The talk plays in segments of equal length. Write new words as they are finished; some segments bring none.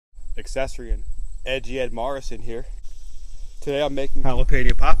accessory and edgy Ed Morrison here. Today I'm making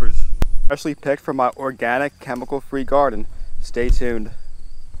jalapeno poppers, freshly picked from my organic chemical-free garden. Stay tuned.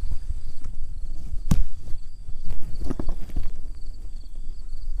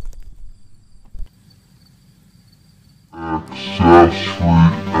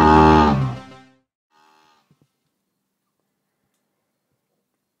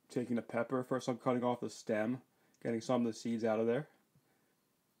 Taking a pepper, first I'm cutting off the stem, getting some of the seeds out of there.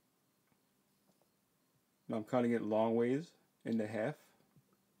 Now I'm cutting it long ways into half.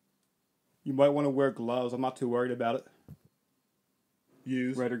 You might want to wear gloves, I'm not too worried about it.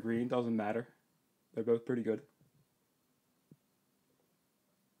 Use red or green, doesn't matter. They're both pretty good.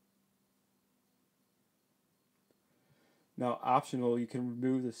 Now optional, you can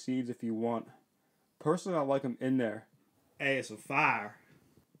remove the seeds if you want. Personally, I like them in there. Hey, it's a fire.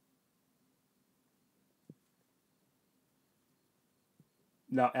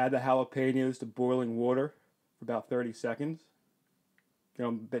 Now add the jalapenos to boiling water for about 30 seconds. Get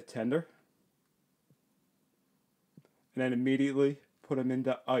them a bit tender. And then immediately put them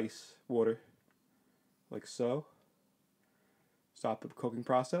into ice water, like so. Stop the cooking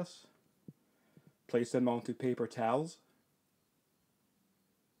process. Place them onto paper towels.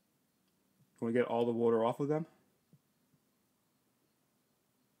 You want to get all the water off of them.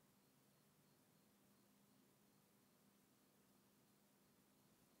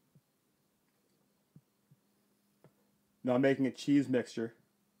 Now I'm making a cheese mixture.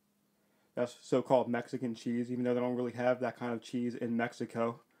 That's so-called Mexican cheese, even though they don't really have that kind of cheese in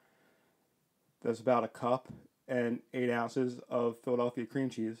Mexico. That's about a cup and 8 ounces of Philadelphia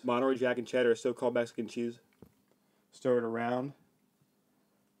cream cheese. Monterey Jack and cheddar is so-called Mexican cheese. Stir it around.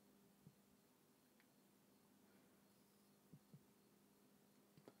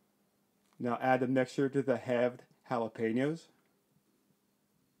 Now add the mixture to the halved jalapenos.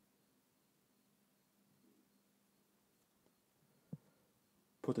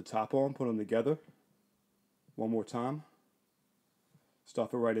 Put the top on, put them together. One more time.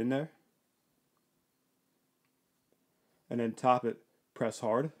 Stuff it right in there. And then top it, press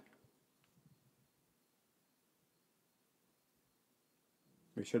hard.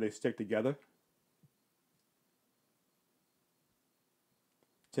 Make sure they stick together.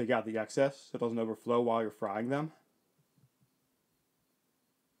 Take out the excess so it doesn't overflow while you're frying them.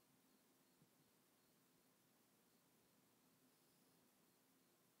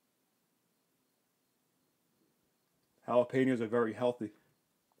 Jalapenos are very healthy.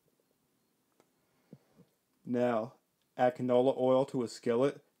 Now, add canola oil to a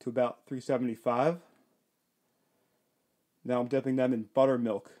skillet to about 375. Now I'm dipping them in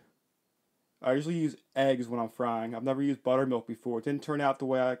buttermilk. I usually use eggs when I'm frying. I've never used buttermilk before. It didn't turn out the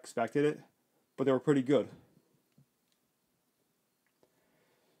way I expected it, but they were pretty good.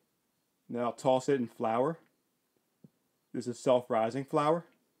 Now I'll toss it in flour. This is self-rising flour.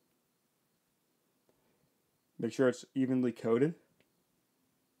 Make sure it's evenly coated.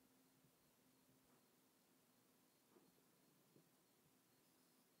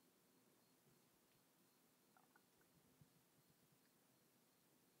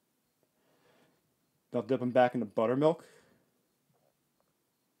 I'll dip them back into buttermilk.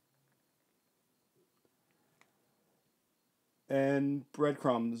 And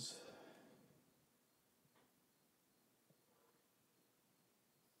breadcrumbs.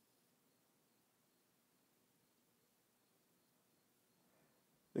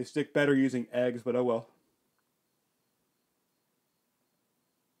 They stick better using eggs, but oh well.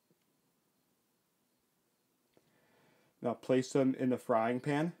 Now place them in the frying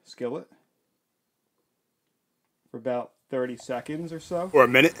pan, skillet, for about 30 seconds or so. Or a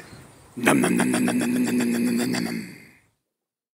minute. Nom, nom, nom, nom, nom, nom, nom, nom, nom, nom, nom.